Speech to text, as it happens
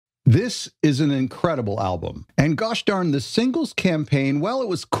This is an incredible album. And gosh darn, the singles campaign, while it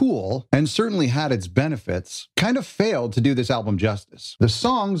was cool and certainly had its benefits, kind of failed to do this album justice. The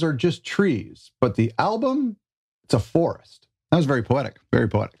songs are just trees, but the album, it's a forest. That was very poetic, very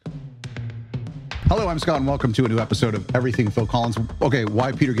poetic. Hello, I'm Scott, and welcome to a new episode of Everything Phil Collins. Okay,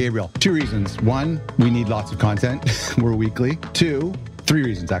 why Peter Gabriel? Two reasons. One, we need lots of content. We're weekly. Two, three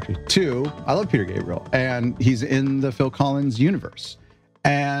reasons actually. Two, I love Peter Gabriel, and he's in the Phil Collins universe.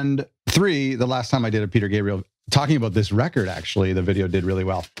 And three, the last time I did a Peter Gabriel talking about this record, actually, the video did really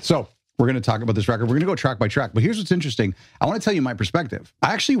well. So we're going to talk about this record. We're going to go track by track. But here's what's interesting. I want to tell you my perspective.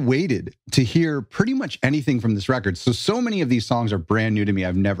 I actually waited to hear pretty much anything from this record. So many of these songs are brand new to me.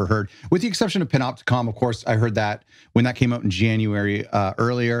 I've never heard, with the exception of Panopticon. Of course, I heard that when that came out in January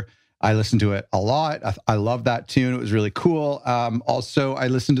earlier. I listened to it a lot. I love that tune. It was really cool. Also, I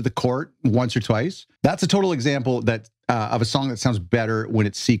listened to The Court once or twice. That's a total example that of a song that sounds better when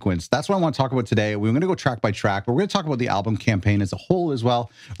it's sequenced. That's what I want to talk about today. We're going to go track by track, but we're going to talk about the album campaign as a whole as well.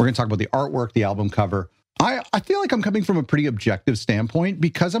 We're going to talk about the artwork, the album cover. I feel like I'm coming from a pretty objective standpoint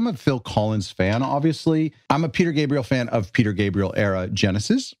because I'm a Phil Collins fan, obviously. I'm a Peter Gabriel fan of Peter Gabriel era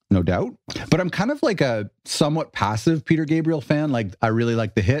Genesis, no doubt. But I'm kind of like a somewhat passive Peter Gabriel fan. Like, I really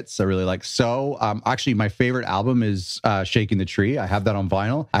like the hits. I really like So. Actually, my favorite album is Shaking the Tree. I have that on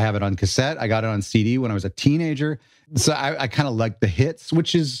vinyl. I have it on cassette. I got it on CD when I was a teenager. So I kind of like the hits,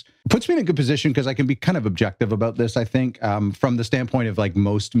 which puts me in a good position because I can be kind of objective about this, I think, from the standpoint of like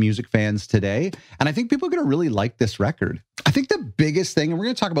most music fans today. And I think people are going to really like this record. I think the biggest thing, and we're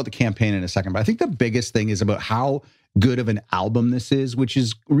going to talk about the campaign in a second, but I think the biggest thing is about how good of an album this is, which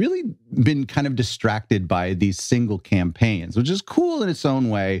has really been kind of distracted by these single campaigns, which is cool in its own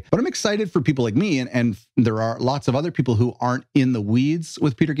way. But I'm excited for people like me, and there are lots of other people who aren't in the weeds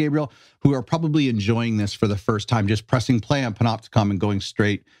with Peter Gabriel, who are probably enjoying this for the first time, just pressing play on Panopticon and going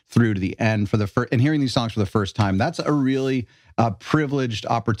straight through to the end for the first, and hearing these songs for the first time. That's a really privileged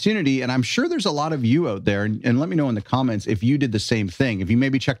opportunity. And I'm sure there's a lot of you out there, and let me know in the comments if you did the same thing. If you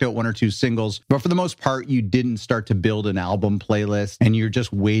maybe checked out one or two singles, but for the most part, you didn't start to build an album playlist and you're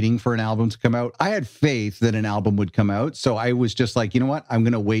just waiting for an album to come out. I had faith that an album would come out. So I was just like, you know what? I'm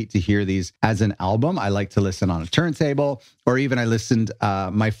going to wait to hear these as an album. I like to listen on a turntable, or even I listened,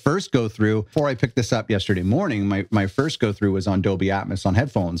 my first go through, before I picked this up yesterday morning, my first go through was on Dolby Atmos on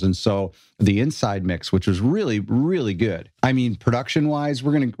headphones. And so the inside mix, which was really, really good. I mean, production-wise,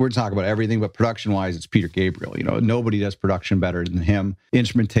 we're talking about everything, but production-wise, it's Peter Gabriel. You know, nobody does production better than him.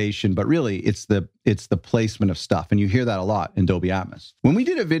 Instrumentation, but really, it's the placement of stuff, and you hear that a lot in Dolby Atmos. When we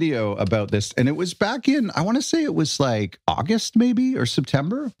did a video about this, and it was back in, I want to say it was like August maybe or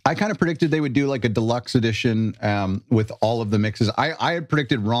September. I kind of predicted they would do like a deluxe edition with all of the mixes. I had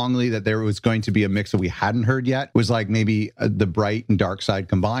predicted wrongly that there was going to be a mix that we hadn't heard yet. It was like maybe the bright and dark side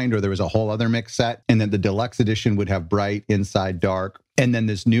combined, or there was a whole other mix set, and then the deluxe edition would have bright, inside, dark, and then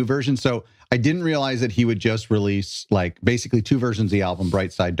this new version. So I didn't realize that he would just release like basically two versions of the album,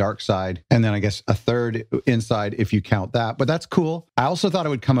 bright side, dark side, and then I guess a third inside if you count that. But that's cool. I also thought it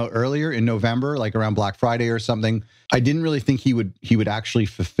would come out earlier in November, like around Black Friday or something. I didn't really think he would actually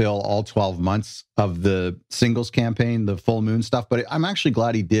fulfill all 12 months of the singles campaign, the full moon stuff. But I'm actually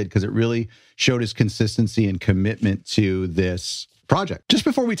glad he did, because it really showed his consistency and commitment to this project. Just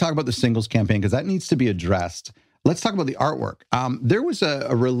before we talk about the singles campaign, because that needs to be addressed, let's talk about the artwork. There was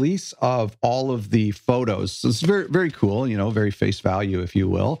a release of all of the photos. So it's very, very cool, you know, very face value, if you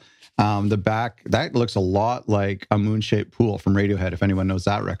will. The back, that looks a lot like a moon-shaped pool from Radiohead, if anyone knows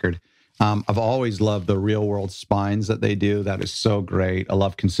that record. I've always loved the real world spines that they do. That is so great. I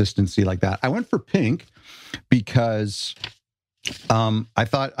love consistency like that. I went for pink because I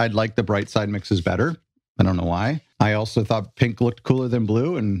thought I'd like the bright side mixes better. I don't know why. I also thought pink looked cooler than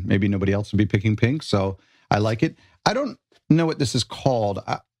blue, and maybe nobody else would be picking pink. So I like it. I don't know what this is called.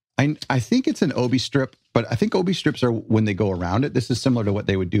 I think it's an obi strip, but I think obi strips are when they go around it. This is similar to what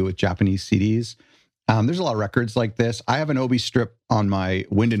they would do with Japanese CDs. There's a lot of records like this. I have an obi strip on my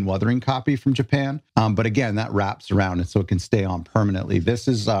Wind and Wuthering copy from Japan. But again, that wraps around and so it can stay on permanently. This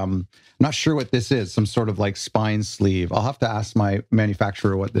is, I'm not sure what this is, some sort of like spine sleeve. I'll have to ask my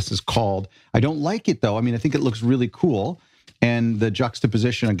manufacturer what this is called. I don't like it though. I mean, I think it looks really cool. And the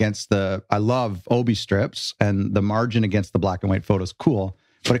juxtaposition against I love obi strips, and the margin against the black and white photo is cool,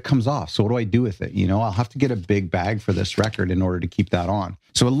 but it comes off. So what do I do with it? You know, I'll have to get a big bag for this record in order to keep that on.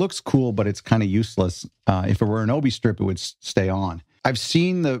 So it looks cool, but it's kind of useless. If it were an obi strip, it would stay on. I've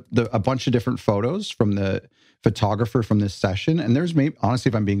seen a bunch of different photos from the photographer from this session, and there's maybe, honestly,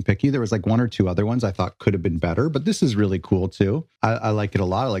 if I'm being picky, there was like one or two other ones I thought could have been better, but this is really cool too. I like it a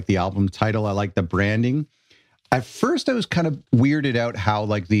lot. I like the album title. I like the branding. At first, I was kind of weirded out how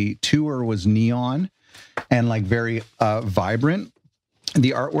like the tour was neon and like very vibrant,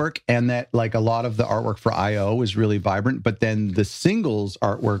 the artwork, and that like a lot of the artwork for I.O. was really vibrant, but then the singles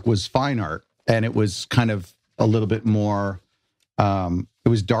artwork was fine art, and it was kind of a little bit more, it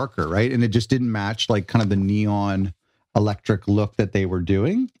was darker, right? And it just didn't match like kind of the neon electric look that they were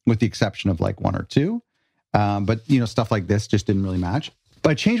doing, with the exception of like one or two. But, you know, stuff like this just didn't really match. But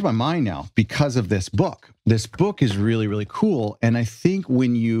I changed my mind now because of this book. This book is really, really cool. And I think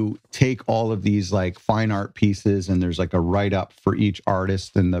when you take all of these like fine art pieces and there's like a write-up for each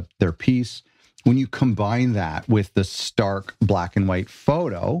artist and their piece, when you combine that with the stark black and white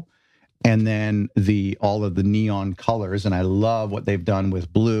photo and then all of the neon colors, and I love what they've done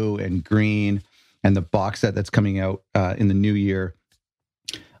with blue and green and the box set that's coming out in the new year.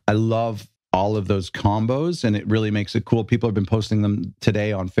 I love all of those combos, and it really makes it cool. People have been posting them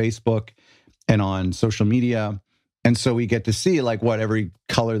today on Facebook and on social media. And so we get to see like what every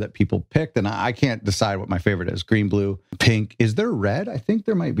color that people picked. And I can't decide what my favorite is. Green, blue, pink. Is there red? I think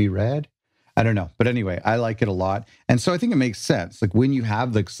there might be red. I don't know. But anyway, I like it a lot. And so I think it makes sense. Like when you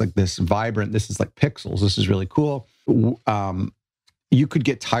have this vibrant, this is like pixels. This is really cool. You could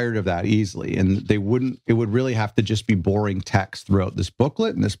get tired of that easily, and it would really have to just be boring text throughout this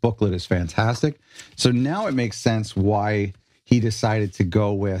booklet, and this booklet is fantastic. So now it makes sense why he decided to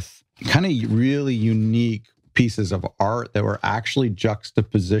go with kind of really unique pieces of art that were actually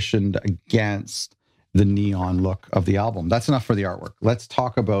juxtapositioned against the neon look of the album. That's enough for the artwork. Let's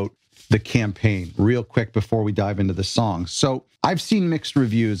talk about the campaign real quick before we dive into the songs. So I've seen mixed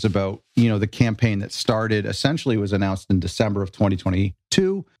reviews about, you know, the campaign that started, essentially was announced in December of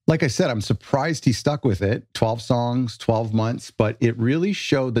 2022. Like I said, I'm surprised he stuck with it. 12 songs, 12 months, but it really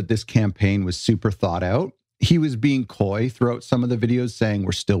showed that this campaign was super thought out. He was being coy throughout some of the videos saying,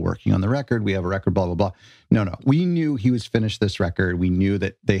 we're still working on the record. We have a record, blah, blah, blah. No. We knew he was finished this record. We knew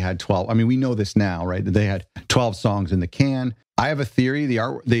that they had 12. I mean, we know this now, right? That they had 12 songs in the can. I have a theory.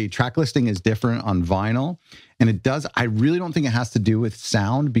 The track listing is different on vinyl. And I really don't think it has to do with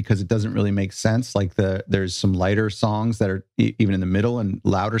sound, because it doesn't really make sense. Like there's some lighter songs that are even in the middle and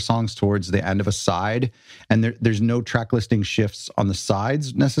louder songs towards the end of a side. And there's no track listing shifts on the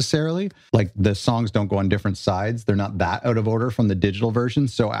sides necessarily. Like the songs don't go on different sides. They're not that out of order from the digital version.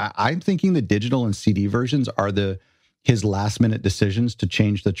 So I'm thinking the digital and CD versions are his last minute decisions to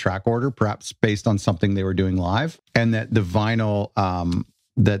change the track order, perhaps based on something they were doing live, and that the vinyl,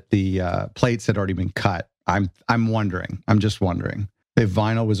 that the plates had already been cut. I'm just wondering if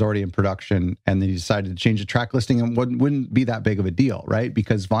vinyl was already in production and then he decided to change the track listing, and wouldn't be that big of a deal, right?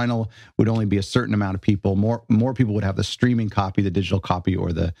 Because vinyl would only be a certain amount of people. More people would have the streaming copy, the digital copy,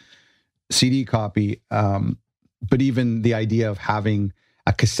 or the CD copy. But even the idea of having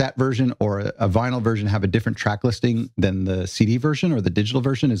a cassette version or a vinyl version have a different track listing than the CD version or the digital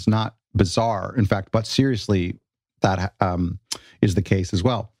version is not bizarre. In fact, but seriously, that is the case as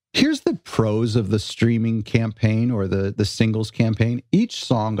well. Here's the pros of the streaming campaign or the singles campaign. Each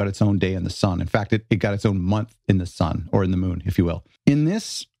song got its own day in the sun. In fact, it got its own month in the sun, or in the moon, if you will. In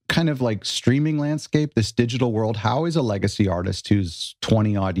this kind of like streaming landscape, this digital world, how is a legacy artist who's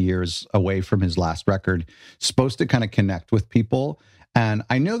 20 odd years away from his last record supposed to kind of connect with people? And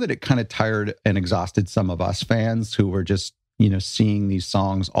I know that it kind of tired and exhausted some of us fans who were just, you know, seeing these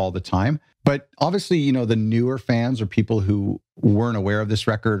songs all the time. But obviously, you know, the newer fans or people who weren't aware of this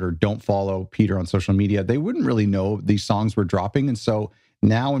record or don't follow Peter on social media, they wouldn't really know these songs were dropping. And so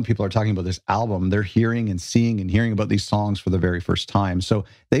now when people are talking about this album, they're hearing and seeing and hearing about these songs for the very first time. So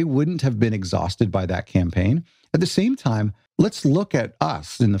they wouldn't have been exhausted by that campaign. At the same time, let's look at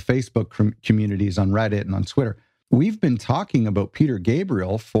us in the Facebook communities on Reddit and on Twitter. We've been talking about Peter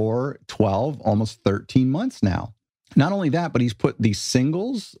Gabriel for 12, almost 13 months now. Not only that, but he's put the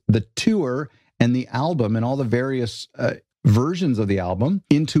singles, the tour, and the album, and all the various versions of the album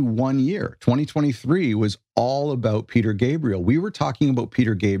into 1 year. 2023 was all about Peter Gabriel. We were talking about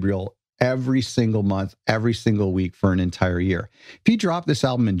Peter Gabriel every single month, every single week for an entire year. If he dropped this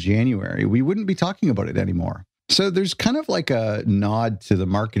album in January, we wouldn't be talking about it anymore. So there's kind of like a nod to the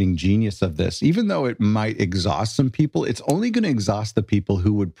marketing genius of this. Even though it might exhaust some people, it's only going to exhaust the people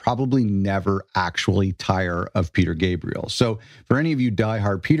who would probably never actually tire of Peter Gabriel. So for any of you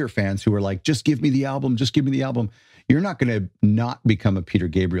diehard Peter fans who are like, just give me the album, just give me the album, you're not going to not become a Peter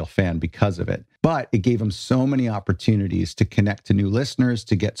Gabriel fan because of it. But it gave him so many opportunities to connect to new listeners,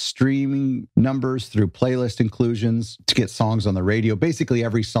 to get streaming numbers through playlist inclusions, to get songs on the radio. Basically,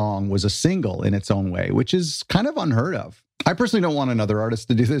 every song was a single in its own way, which is kind of unheard of. I personally don't want another artist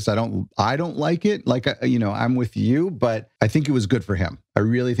to do this. I don't like it. Like, you know, I'm with you, but I think it was good for him. I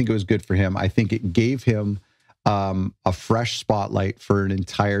really think it was good for him. I think it gave him a fresh spotlight for an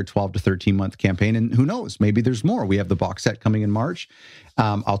entire 12 to 13 month campaign. And who knows, maybe there's more. We have the box set coming in March.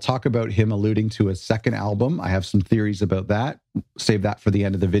 I'll talk about him alluding to a second album. I have some theories about that. Save that for the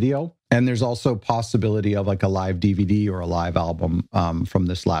end of the video. And there's also possibility of like a live DVD or a live album from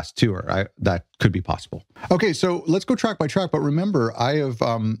this last tour. That could be possible. Okay, so let's go track by track. But remember, I've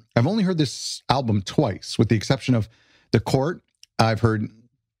only heard this album twice, with the exception of The Court. I've heard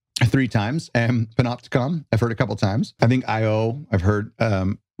 3 times, and Panopticon I've heard a couple times. I think I.O. I've heard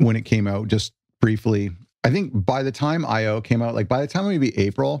when it came out, just briefly. I think by the time I.O. came out, like by the time maybe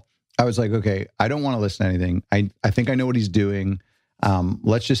April, I was like, okay, I don't want to listen to anything. I think I know what he's doing.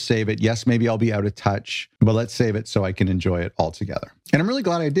 Let's just save it. Yes, maybe I'll be out of touch, but let's save it so I can enjoy it all together. And I'm really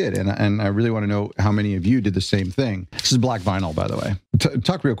glad I did. And I really want to know how many of you did the same thing. This is black vinyl, by the way.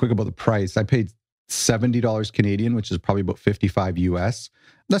 Talk real quick about the price. I paid $70 Canadian, which is probably about 55 US.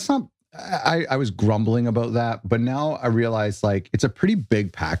 That's not, I was grumbling about that, but now I realize like it's a pretty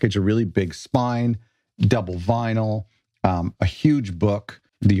big package, a really big spine, double vinyl, a huge book,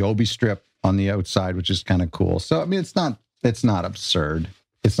 the Obi strip on the outside, which is kind of cool. So, I mean, it's not absurd.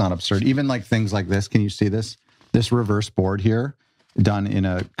 It's not absurd. Even like things like this. Can you see this? This reverse board here done in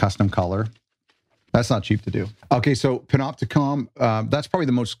a custom color. That's not cheap to do. Okay, so Panopticon, that's probably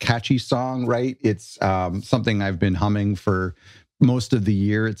the most catchy song, right? It's something I've been humming for most of the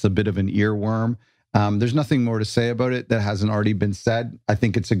year. It's a bit of an earworm. There's nothing more to say about it that hasn't already been said. I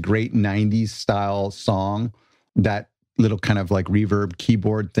think it's a great 90s style song. That little kind of like reverb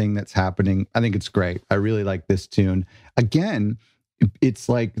keyboard thing that's happening, I think it's great. I really like this tune. Again, it's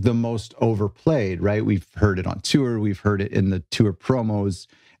like the most overplayed, right? We've heard it on tour. We've heard it in the tour promos.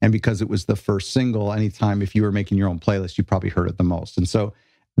 And because it was the first single, anytime if you were making your own playlist, you probably heard it the most. And so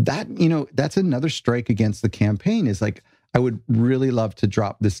that, that's another strike against the campaign, is like, I would really love to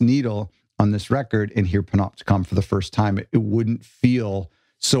drop this needle on this record and hear Panopticon for the first time. It wouldn't feel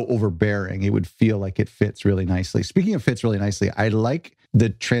so overbearing. It would feel like it fits really nicely. Speaking of fits really nicely, I like the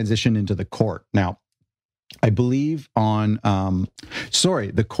transition into The Court. Now, I believe on,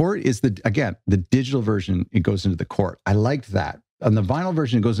 The Court is the digital version, it goes into The Court. I liked that. On the vinyl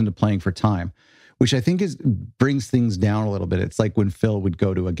version, it goes into Playing for Time, which I think brings things down a little bit. It's like when Phil would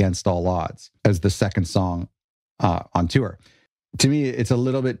go to Against All Odds as the second song on tour. To me, it's a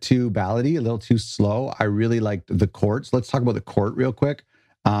little bit too ballady, a little too slow. I really liked The Court. So let's talk about The Court real quick.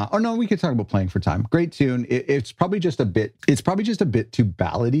 We could talk about Playing for Time. Great tune. It's probably just a bit too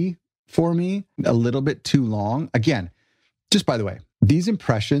ballady for me, a little bit too long. Again, just by the way, these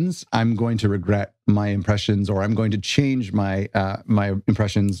impressions, I'm going to regret my impressions, or I'm going to change my my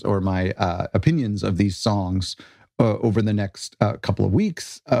impressions or my opinions of these songs over the next couple of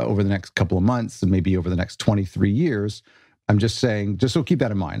weeks, over the next couple of months, and maybe over the next 23 years. I'm just saying, just so keep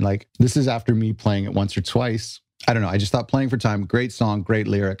that in mind. Like, this is after me playing it once or twice. I don't know. I just thought Playing for Time, great song, great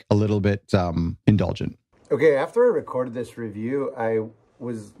lyric, a little bit indulgent. Okay, after I recorded this review, I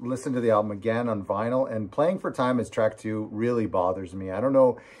was listening to the album again on vinyl, and Playing for Time as track 2 really bothers me. I don't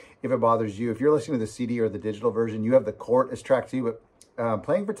know if it bothers you. If you're listening to the CD or the digital version, you have The Court as track 2, but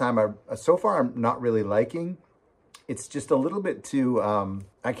Playing for Time, so far I'm not really liking. It's just a little bit too,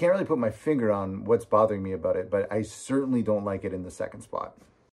 I can't really put my finger on what's bothering me about it, but I certainly don't like it in the second spot.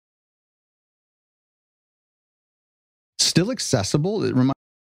 Still accessible.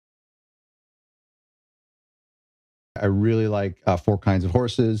 I really like Four Kinds of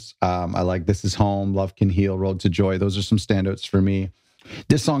Horses. I like This Is Home, Love Can Heal, Road to Joy. Those are some standouts for me.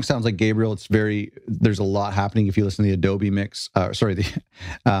 This song sounds like Gabriel. There's a lot happening. If you listen to the Adobe mix, the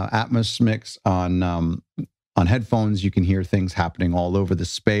Atmos mix on headphones, you can hear things happening all over the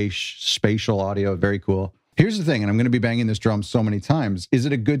spatial audio. Very cool. Here's the thing, and I'm going to be banging this drum so many times. Is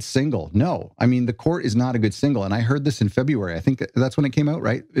it a good single? No. I mean, The Court is not a good single. And I heard this in February. I think that's when it came out,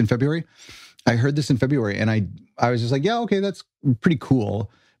 right? In February? I heard this in February, and I was just like, yeah, okay, that's pretty cool.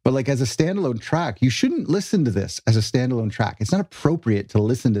 But like as a standalone track, you shouldn't listen to this as a standalone track. It's not appropriate to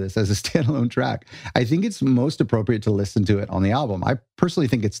listen to this as a standalone track. I think it's most appropriate to listen to it on the album. I personally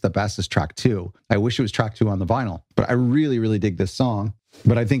think it's the best as track 2. I wish it was track 2 on the vinyl, but I really, really dig this song.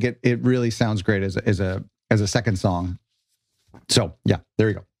 But I think it really sounds great as a second song. So yeah, there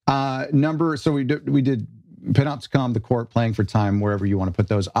you go. So we did Panopticon, The Court, Playing for Time, wherever you want to put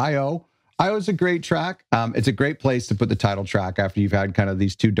those. I.O. is a great track. It's a great place to put the title track after you've had kind of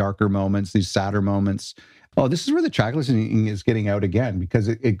these two darker moments, these sadder moments. Oh, this is where the track listing is getting out again, because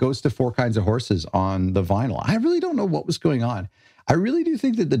it goes to Four Kinds of Horses on the vinyl. I really don't know what was going on. I really do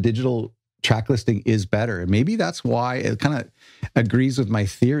think that the digital track listing is better. And maybe that's why it kind of agrees with my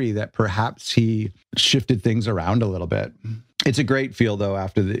theory that perhaps he shifted things around a little bit. It's a great feel, though,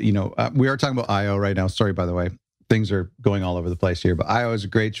 after we are talking about IO right now. Sorry, by the way. Things are going all over the place here, but IO is a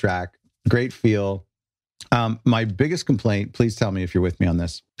great track, great feel. My biggest complaint, please tell me if you're with me on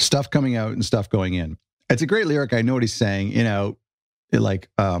this, stuff coming out and stuff going in. It's a great lyric. I know what he's saying, on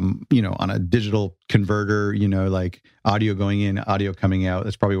a digital converter, like audio going in, audio coming out.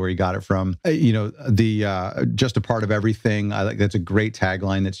 That's probably where he got it from. Just a part of everything. That's a great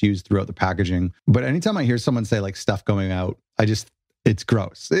tagline that's used throughout the packaging. But anytime I hear someone say like stuff going out, it's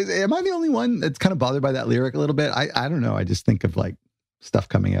gross. Am I the only one that's kind of bothered by that lyric a little bit? I don't know. I just think of like stuff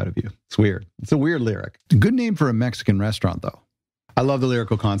coming out of you. It's weird. It's a weird lyric. Good name for a Mexican restaurant, though. I love the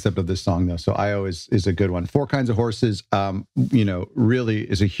lyrical concept of this song, though. So IO is a good one. Four Kinds of Horses, really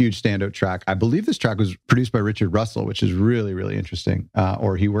is a huge standout track. I believe this track was produced by Richard Russell, which is really, really interesting.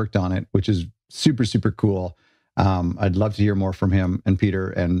 Or he worked on it, which is super, super cool. I'd love to hear more from him and Peter,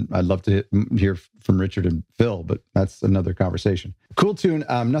 and I'd love to hear from Richard and Phil, but that's another conversation. Cool tune.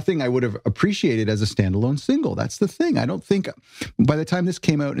 Nothing I would have appreciated as a standalone single. That's the thing. I don't think by the time this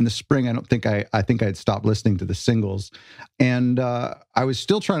came out in the spring, I think I had stopped listening to the singles, and I was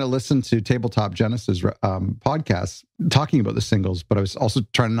still trying to listen to Tabletop Genesis podcasts talking about the singles, but I was also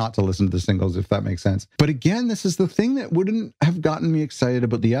trying not to listen to the singles, if that makes sense. But again, this is the thing that wouldn't have gotten me excited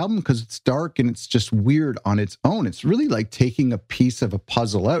about the album, because it's dark and it's just weird on its own. It's really like taking a piece of a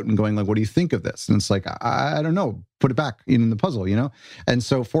puzzle out and going like, what do you think of this? And it's like, I don't know, put it back in the puzzle, And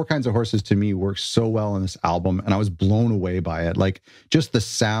so Four Kinds of Horses to me works so well on this album, and I was blown away by it. Like just the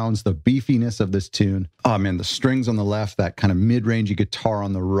sounds, the beefiness of this tune. Oh man, the strings on the left, that kind of mid-range guitar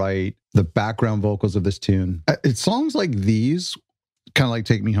on the right, the background vocals of this tune. It's songs like these kind of like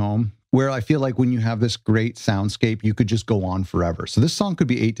take me home, where I feel like when you have this great soundscape, you could just go on forever. So this song could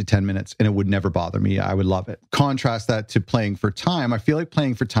be 8 to 10 minutes and it would never bother me. I would love it. Contrast that to Playing for Time. I feel like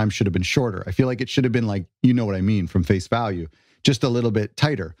Playing for Time should have been shorter. I feel like it should have been like, you know what I mean, from Face Value, just a little bit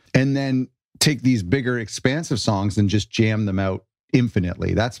tighter. And then take these bigger, expansive songs and just jam them out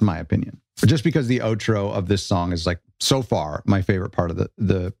infinitely. That's my opinion. Just because the outro of this song is like so far my favorite part of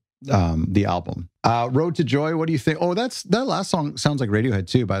the album. Road to Joy, what do you think? Oh, that last song sounds like Radiohead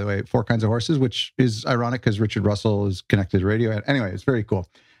too, by the way. Four Kinds of Horses, which is ironic because Richard Russell is connected to Radiohead. Anyway, it's very cool.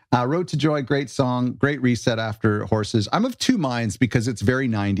 Road to Joy, great song, great reset after Horses. I'm of two minds because it's very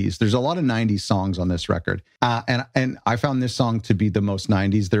 90s. There's a lot of 90s songs on this record. And I found this song to be the most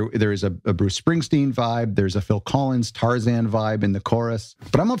 90s. There is a Bruce Springsteen vibe. There's a Phil Collins, Tarzan vibe in the chorus.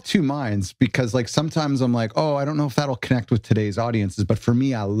 But I'm of two minds because like sometimes I'm like, oh, I don't know if that'll connect with today's audiences. But for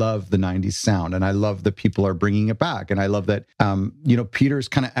me, I love the 90s sound, and I love that people are bringing it back. And I love that, Peter's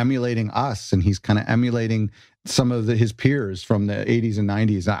kind of emulating us, and he's kind of emulating some of his peers from the 80s and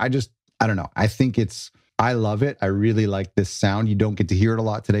 90s. I don't know. I love it. I really like this sound. You don't get to hear it a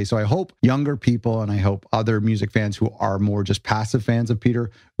lot today. So I hope younger people, and I hope other music fans who are more just passive fans of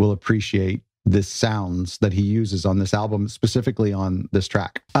Peter will appreciate the sounds that he uses on this album, specifically on this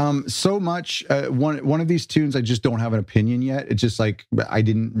track. So much. One of these tunes, I just don't have an opinion yet. It's just like, I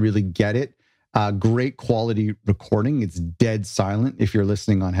didn't really get it. Great quality recording. It's dead silent if you're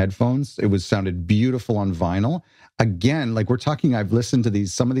listening on headphones. It sounded beautiful on vinyl. Again, like we're talking, I've listened to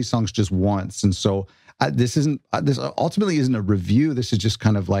some of these songs just once. And so this ultimately isn't a review. This is just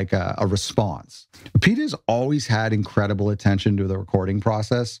kind of like a response. Pete has always had incredible attention to the recording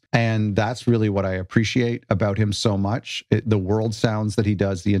process. And that's really what I appreciate about him so much. The world sounds that he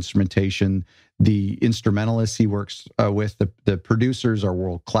does, the instrumentation, the instrumentalists he works with, the producers are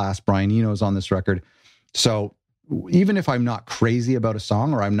world-class. Brian Eno's on this record. So even if I'm not crazy about a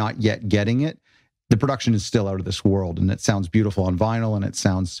song or I'm not yet getting it, the production is still out of this world, and it sounds beautiful on vinyl, and it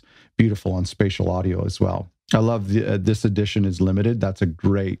sounds beautiful on spatial audio as well. I love this edition is limited. That's a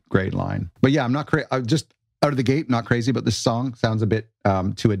great, great line. But yeah, I'm not crazy. Just out of the gate, not crazy about this song. Sounds a bit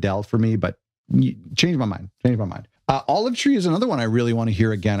too Adele for me, but change my mind. Olive Tree is another one I really want to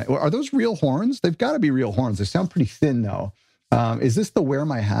hear again. Are those real horns? They've got to be real horns. They sound pretty thin, though. Is this the Wear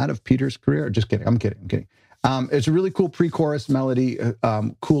My Hat of Peter's career? Just kidding. I'm kidding. It's a really cool pre-chorus melody,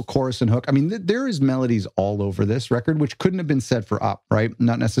 cool chorus and hook. I mean, there is melodies all over this record, which couldn't have been said for Up, right?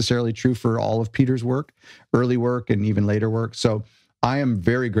 Not necessarily true for all of Peter's work, early work, and even later work. So I am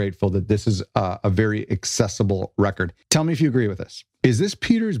very grateful that this is a very accessible record. Tell me if you agree with this. Is this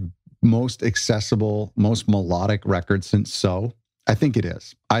Peter's most accessible, most melodic record since So? I think it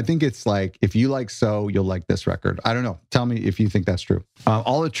is. I think it's like, if you like So, you'll like this record. I don't know. Tell me if you think that's true.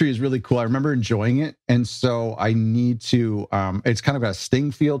 Olive Tree is really cool. I remember enjoying it. And so I need to, it's kind of got a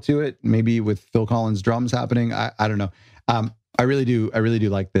Sting feel to it, maybe with Phil Collins drums happening. I don't know. I really do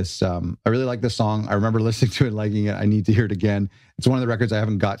like this. I really like this song. I remember listening to it, liking it. I need to hear it again. It's one of the records I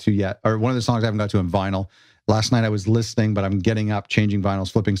haven't got to yet, or one of the songs I haven't got to on vinyl. Last night I was listening, but I'm getting up, changing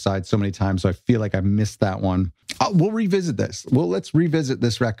vinyls, flipping sides so many times. So I feel like I missed that one. We'll revisit this. Let's revisit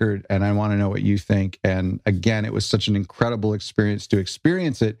this record, and I want to know what you think. And again, it was such an incredible experience to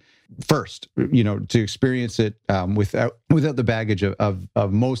experience it first, to experience it without the baggage of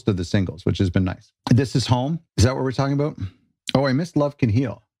most of the singles, which has been nice. This Is Home. Is that what we're talking about? Oh, I missed Love Can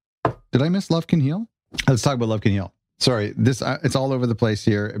Heal. Did I miss Love Can Heal? Let's talk about Love Can Heal. Sorry, it's all over the place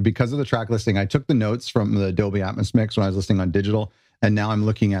here. Because of the track listing, I took the notes from the Dolby Atmos mix when I was listening on digital, and now I'm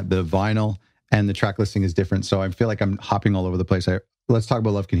looking at the vinyl, and the track listing is different. So I feel like I'm hopping all over the place. Let's talk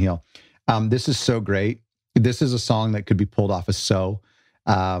about Love Can Heal. This is so great. This is a song that could be pulled off of So.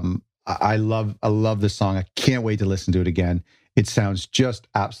 I love this song. I can't wait to listen to it again. It sounds just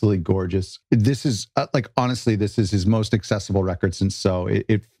absolutely gorgeous. This is honestly, this is his most accessible record since So.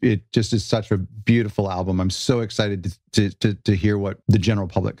 It just is such a beautiful album. I'm so excited to hear what the general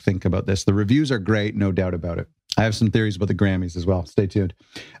public think about this. The reviews are great, no doubt about it. I have some theories about the Grammys as well. Stay tuned.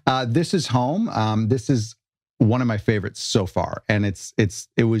 This Is Home. This is one of my favorites so far, and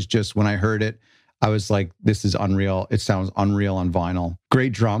it was just, when I heard it, I was like, this is unreal. It sounds unreal on vinyl.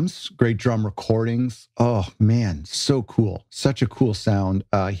 Great drums, great drum recordings. Oh man, so cool. Such a cool sound.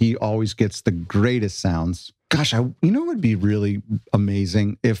 He always gets the greatest sounds. Gosh, it would be really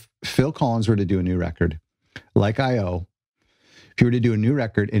amazing if Phil Collins were to do a new record, like I.O., if you were to do a new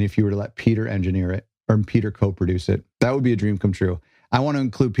record and if you were to let Peter engineer it or Peter co-produce it. That would be a dream come true. I want to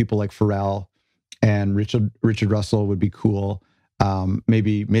include people like Pharrell and Richard Russell would be cool.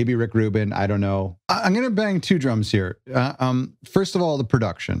 Maybe Rick Rubin. I don't know. I'm going to bang two drums here. First of all, the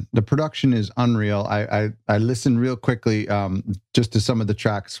production. The production is unreal. I listened real quickly just to some of the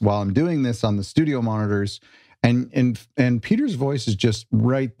tracks while I'm doing this on the studio monitors, and Peter's voice is just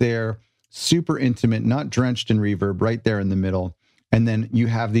right there, super intimate, not drenched in reverb, right there in the middle. And then you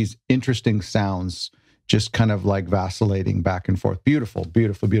have these interesting sounds just kind of like vacillating back and forth. Beautiful,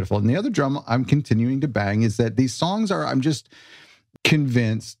 beautiful, beautiful. And the other drum I'm continuing to bang is that these songs I'm just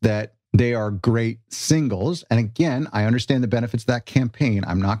convinced that they are great singles. And again, I understand the benefits of that campaign.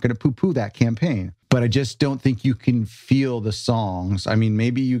 I'm not going to poo-poo that campaign, but I just don't think you can feel the songs. I mean,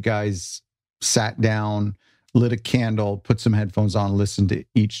 maybe you guys sat down, lit a candle, put some headphones on, listened to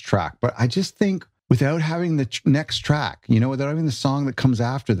each track. But I just think without having the next track, without having the song that comes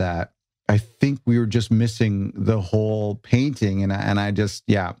after that, I think we were just missing the whole painting. And I just,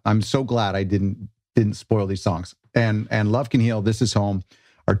 I'm so glad I didn't spoil these songs. And Love Can Heal, This Is Home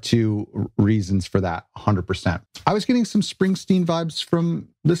are two reasons for that, 100%. I was getting some Springsteen vibes from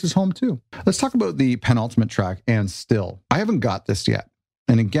This Is Home too. Let's talk about the penultimate track, And Still. I haven't got this yet.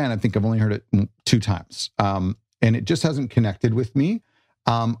 And again, I think I've only heard it 2 times. And it just hasn't connected with me.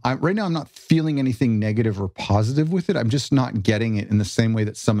 Right now, I'm not feeling anything negative or positive with it. I'm just not getting it in the same way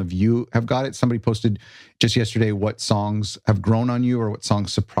that some of you have got it. Somebody posted just yesterday what songs have grown on you or what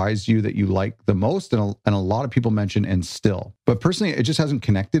songs surprised you that you like the most. And a lot of people mention And Still. But personally, it just hasn't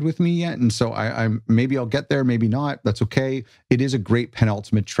connected with me yet. And so I'm maybe I'll get there, maybe not. That's okay. It is a great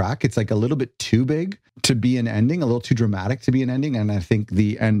penultimate track. It's like a little bit too big to be an ending, a little too dramatic to be an ending. And I think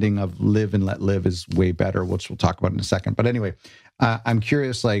the ending of Live and Let Live is way better, which we'll talk about in a second. But anyway, I'm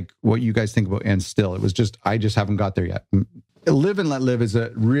curious, what you guys think about And Still. It was just, I just haven't got there yet. Live and Let Live is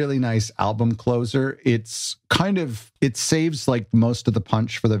a really nice album closer. It's kind of, it saves most of the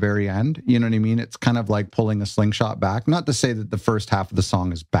punch for the very end. You know what I mean? It's kind of like pulling a slingshot back. Not to say that the first half of the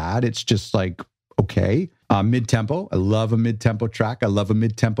song is bad. It's just okay. Mid-tempo. I love a mid-tempo track. I love a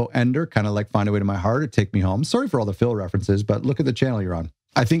mid-tempo ender, kind of like Find a Way to My Heart or Take Me Home. Sorry for all the Phil references, but look at the channel you're on.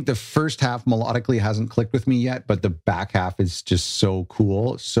 I think the first half melodically hasn't clicked with me yet, but the back half is just so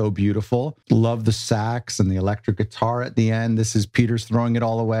cool, so beautiful. Love the sax and the electric guitar at the end. This is Peter's throwing it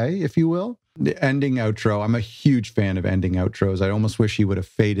all away, if you will. The ending outro, I'm a huge fan of ending outros. I almost wish he would have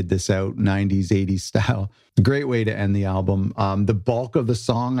faded this out 90s, 80s style. Great way to end the album. The bulk of the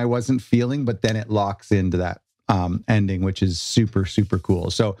song I wasn't feeling, but then it locks into that ending, which is super, super cool.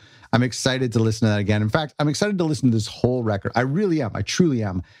 So I'm excited to listen to that again. In fact, I'm excited to listen to this whole record. I really am. I truly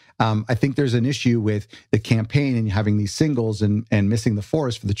am. I think there's an issue with the campaign and having these singles and missing the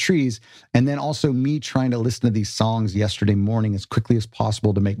forest for the trees. And then also me trying to listen to these songs yesterday morning as quickly as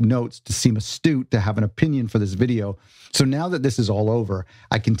possible to make notes, to seem astute, to have an opinion for this video. So now that this is all over,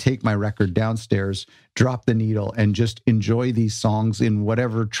 I can take my record downstairs, drop the needle, and just enjoy these songs in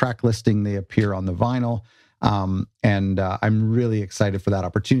whatever track listing they appear on the vinyl. I'm really excited for that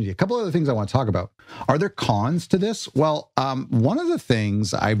opportunity. A couple other things I want to talk about. Are there cons to this? Well, one of the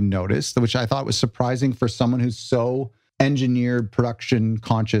things I've noticed, which I thought was surprising for someone who's so engineered, production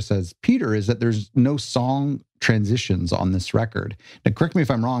conscious as Peter, is that there's no song transitions on this record. Now, correct me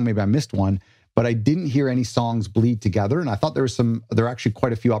if I'm wrong, maybe I missed one, but I didn't hear any songs bleed together. And I thought there were actually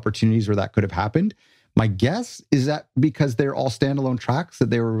quite a few opportunities where that could have happened. My guess is that because they're all standalone tracks, that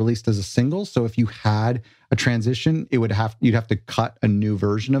they were released as a single. So if you had a transition, you'd have to cut a new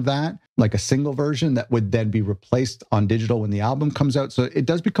version of that, like a single version that would then be replaced on digital when the album comes out. So it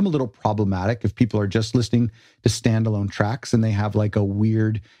does become a little problematic if people are just listening to standalone tracks and they have like a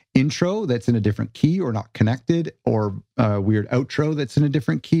weird intro that's in a different key or not connected, or a weird outro that's in a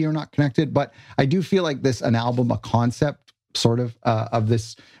different key or not connected. But I do feel like a concept sort of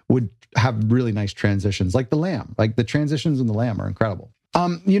this would have really nice transitions, like The Lamb. Like the transitions in The Lamb are incredible.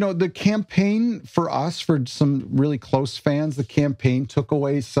 The campaign for us, for some really close fans, the campaign took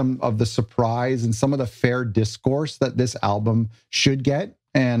away some of the surprise and some of the fair discourse that this album should get.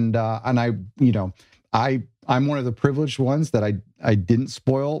 And I'm one of the privileged ones that I didn't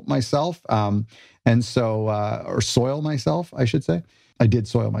spoil myself, or soil myself, I should say. I did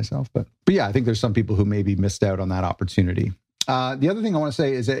soil myself, but yeah, I think there's some people who maybe missed out on that opportunity. The other thing I want to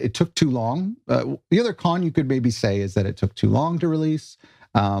say is that it took too long. The other con you could maybe say is that it took too long to release,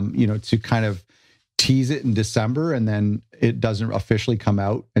 to kind of tease it in December and then it doesn't officially come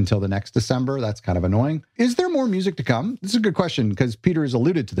out until the next December. That's kind of annoying. Is there more music to come? This is a good question because Peter has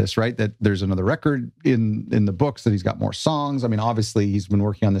alluded to this, right? That there's another record in the books, that he's got more songs. I mean, obviously he's been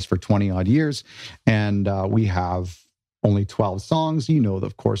working on this for 20 odd years and we have only 12 songs.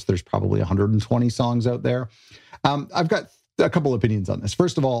 Of course, there's probably 120 songs out there. I've got a couple opinions on this.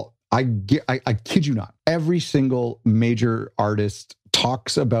 First of all, I kid you not, every single major artist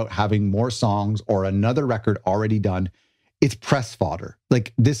talks about having more songs or another record already done. It's press fodder.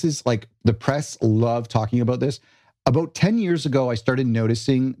 Like, this is like, the press love talking about this. About 10 years ago, I started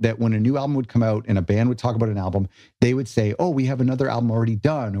noticing that when a new album would come out and a band would talk about an album, they would say, oh, we have another album already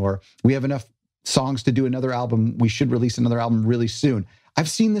done, or we have enough songs to do another album. We should release another album really soon. I've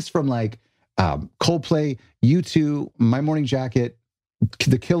seen this from like Coldplay, U2, My Morning Jacket,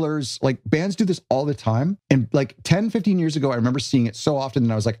 The Killers. Like, bands do this all the time. And like 10, 15 years ago, I remember seeing it so often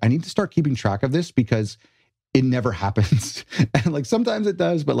that I was like, I need to start keeping track of this because it never happens. And like sometimes it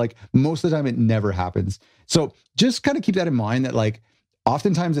does, but like most of the time it never happens. So just kind of keep that in mind, that like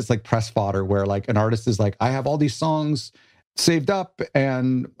oftentimes it's like press fodder where like an artist is like, I have all these songs saved up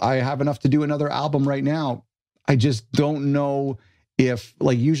and I have enough to do another album right now. I just don't know if,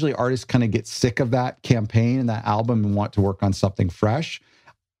 like, usually artists kind of get sick of that campaign and that album and want to work on something fresh.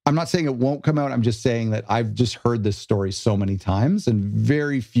 I'm not saying it won't come out. I'm just saying that I've just heard this story so many times, and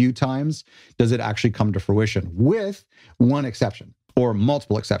very few times does it actually come to fruition, with one exception or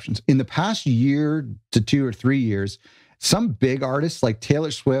multiple exceptions. In the past year to 2 or 3 years, some big artists like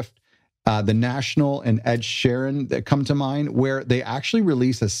Taylor Swift, The National, and Ed Sheeran that come to mind, where they actually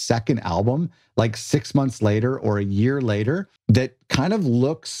release a second album like 6 months later or a year later that kind of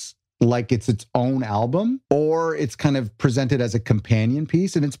looks like it's its own album, or it's kind of presented as a companion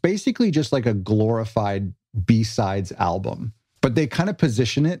piece. And it's basically just like a glorified B-sides album, but they kind of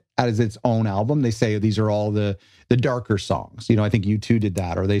position it as its own album. They say these are all the darker songs. I think U2 did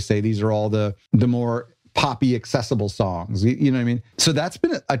that, or they say these are all the more poppy, accessible songs. You know what I mean? So that's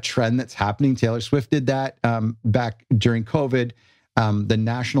been a trend that's happening. Taylor Swift did that back during COVID. The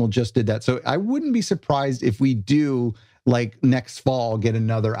National just did that. So I wouldn't be surprised if we do, like, next fall, get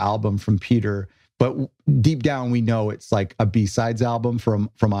another album from Peter. But deep down, we know it's like a B-sides album from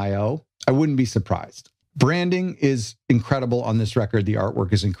I.O. I wouldn't be surprised. Branding is incredible on this record. The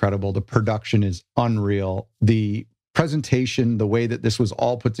artwork is incredible. The production is unreal. The presentation, the way that this was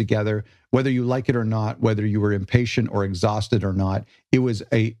all put together, whether you like it or not, whether you were impatient or exhausted or not, it was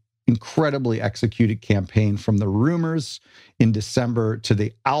a incredibly executed campaign, from the rumors in December to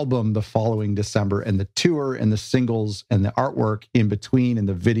the album the following December, and the tour and the singles and the artwork in between and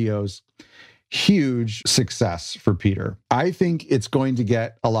the videos. Huge success for Peter. I think it's going to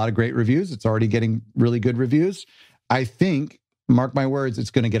get a lot of great reviews. It's already getting really good reviews. I think, mark my words,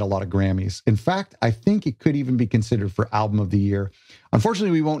 it's going to get a lot of Grammys. In fact, I think it could even be considered for Album of the Year.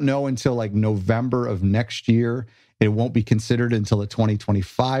 Unfortunately, we won't know until like November of next year. It won't be considered until the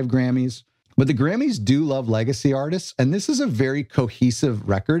 2025 Grammys. But the Grammys do love legacy artists, and this is a very cohesive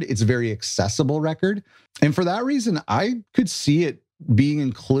record. It's a very accessible record. And for that reason, I could see it being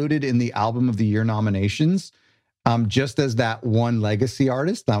included in the Album of the Year nominations, just as that one legacy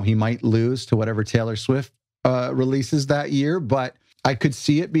artist. Now, he might lose to whatever Taylor Swift releases that year, but I could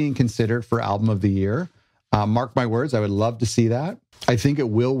see it being considered for Album of the Year. Mark my words, I would love to see that. I think it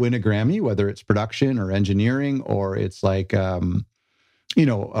will win a Grammy, whether it's production or engineering, or it's like, a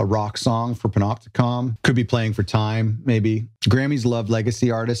rock song for Panopticon. Could be Playing for Time, maybe. Grammys love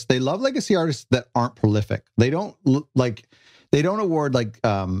legacy artists. They love legacy artists that aren't prolific. They don't look like, They don't award like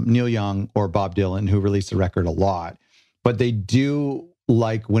Neil Young or Bob Dylan, who released a record a lot, but they do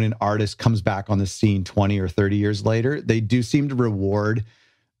like when an artist comes back on the scene 20 or 30 years later, they do seem to reward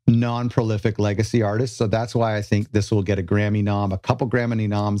non-prolific legacy artists. So that's why I think this will get a Grammy nom, a couple Grammy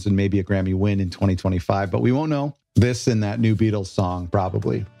noms, and maybe a Grammy win in 2025. But we won't know. This and that new Beatles song,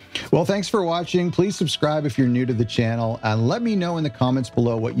 probably. Well, thanks for watching. Please subscribe if you're new to the channel, and let me know in the comments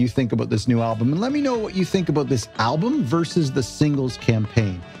below what you think about this new album, and let me know what you think about this album versus the singles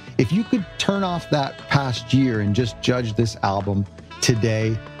campaign. If you could turn off that past year and just judge this album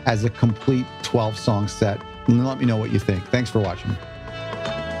today as a complete 12-song set, and let me know what you think. Thanks for watching.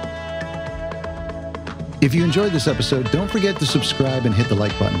 If you enjoyed this episode, don't forget to subscribe and hit the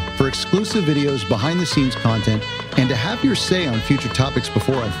like button for exclusive videos, behind-the-scenes content, and to have your say on future topics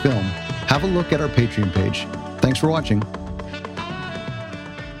before I film. Have a look at our Patreon page. Thanks for watching.